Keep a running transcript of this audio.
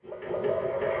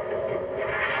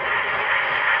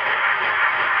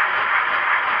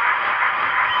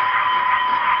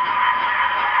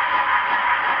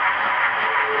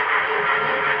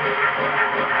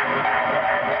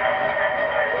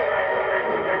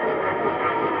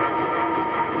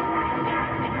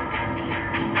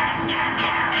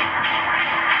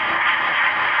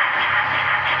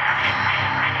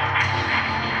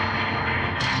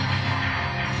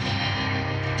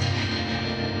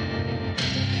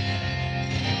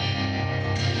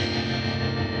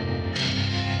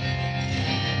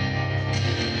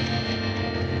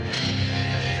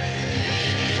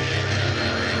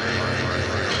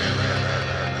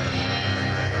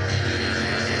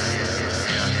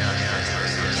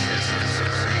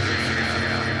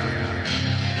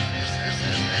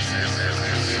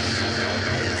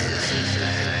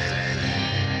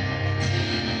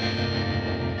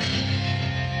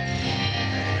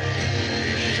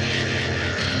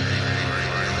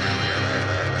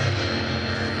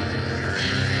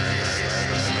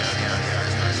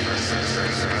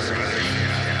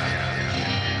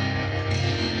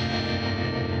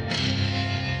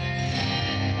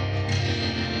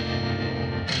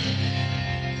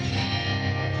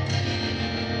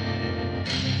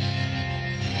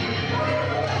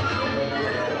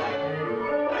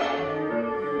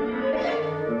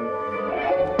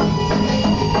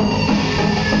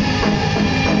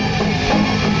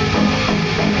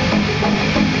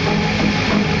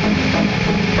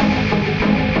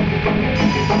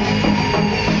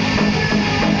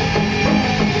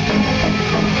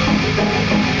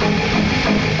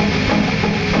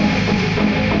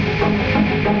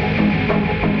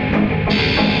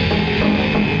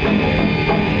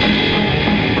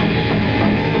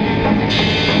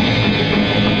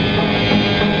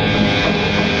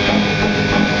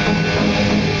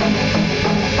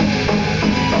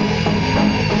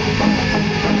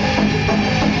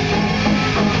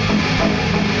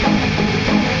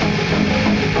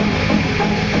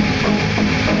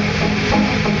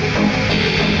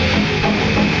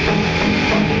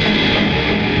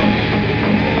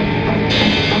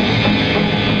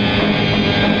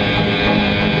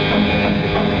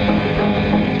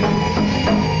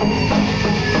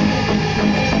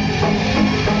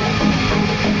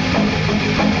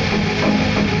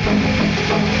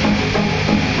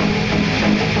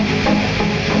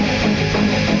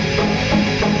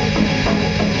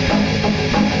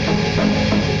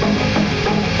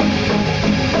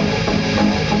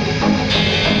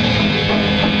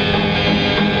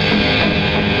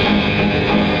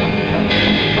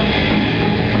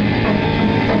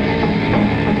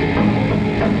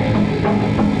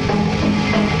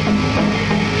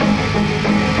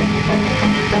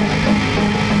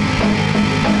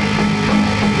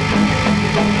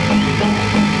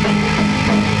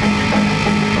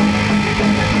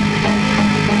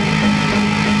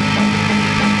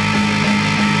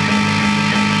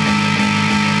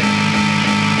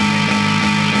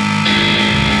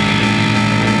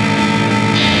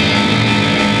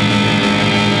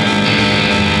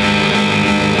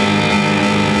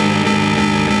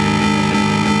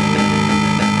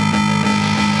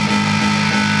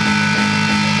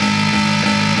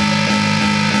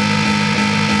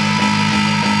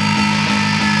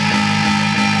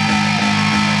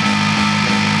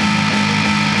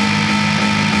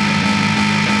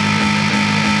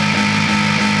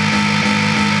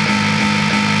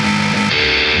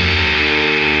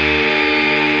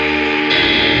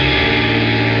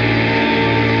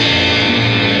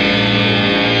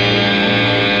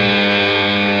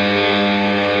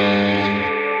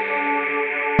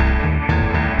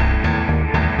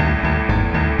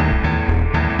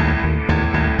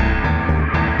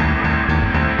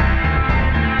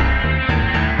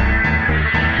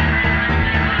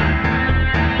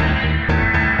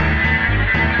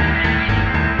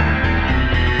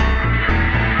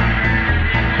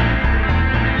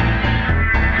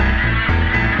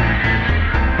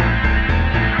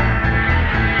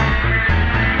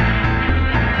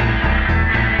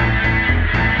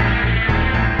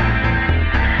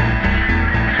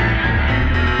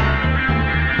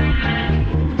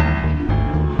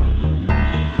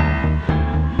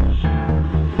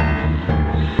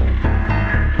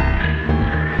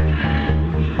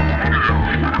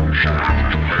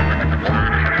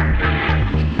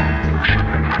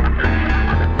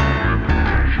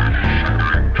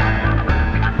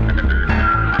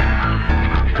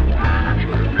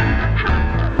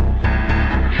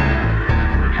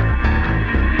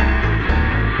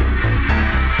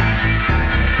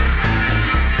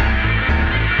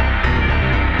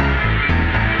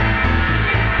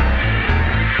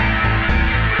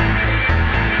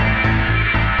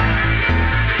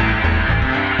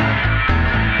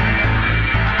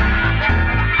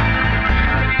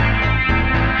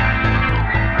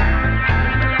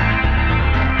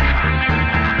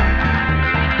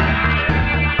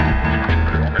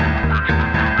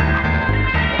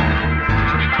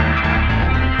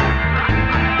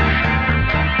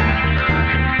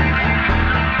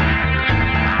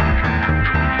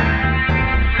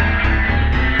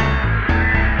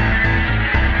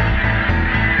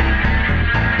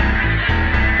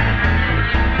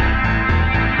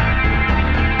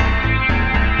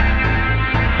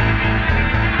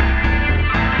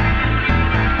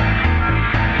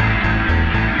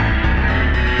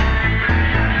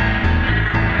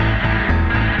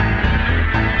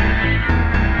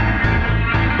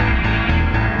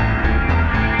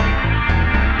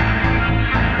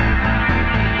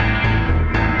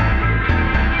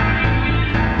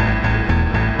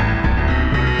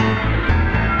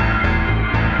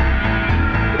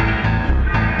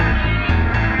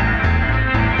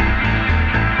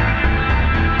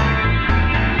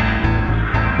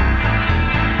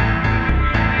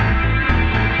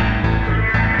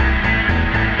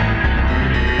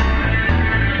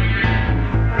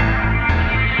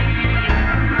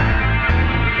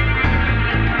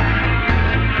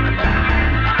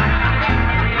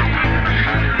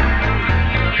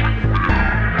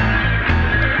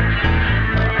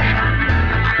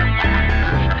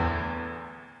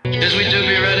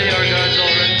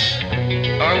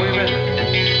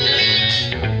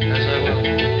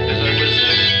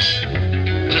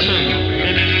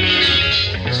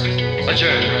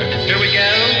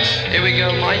Here we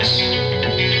go, mates.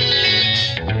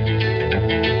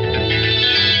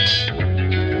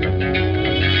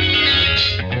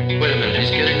 Wait a minute,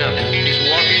 he's getting up. He's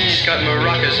walking, he's got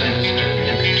maracas in his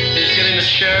hand. He's getting a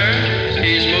chair,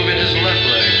 he's moving his left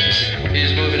leg.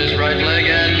 He's moving his right leg,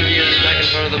 and he is back in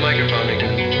front of the microphone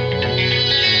again.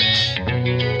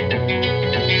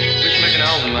 We should make an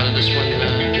album out of this one, an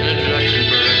introduction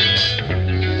for it.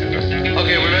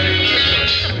 Okay, we're ready?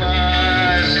 Let's go.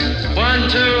 1,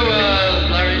 2,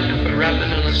 Larry, put rap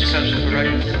in and let's catch it for right.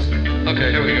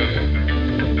 Okay, here we go.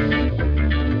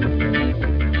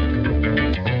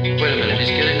 Wait a minute, he's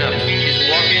getting up. He's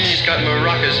walking, he's got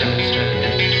maracas in his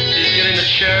hand. He's getting a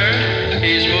chair,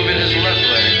 he's moving his left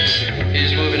leg.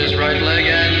 He's moving his right leg,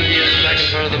 and he is back in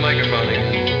front of the microphone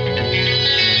again.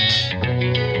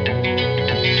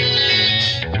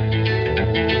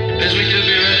 Is we to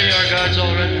be ready? Our God's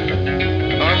all ready?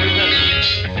 Are we ready?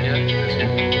 Yeah?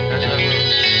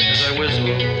 As I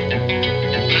whistle.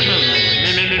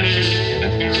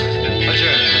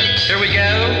 Adjourn. Here we go.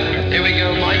 Here we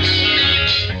go, mics.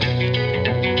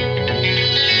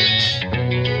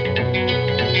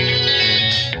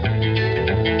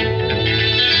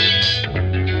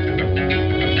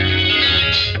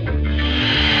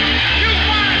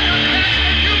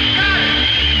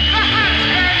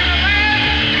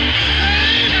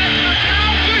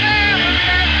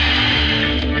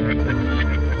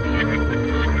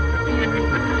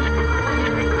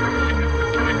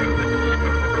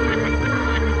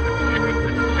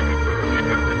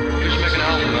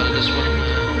 This one,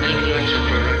 an introduction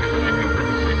for a record.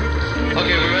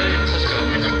 Okay, we're ready? Let's go.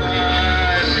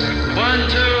 1,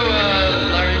 2,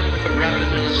 Larry, put rap in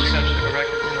and let's catch it for a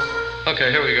record. Okay,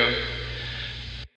 here we go.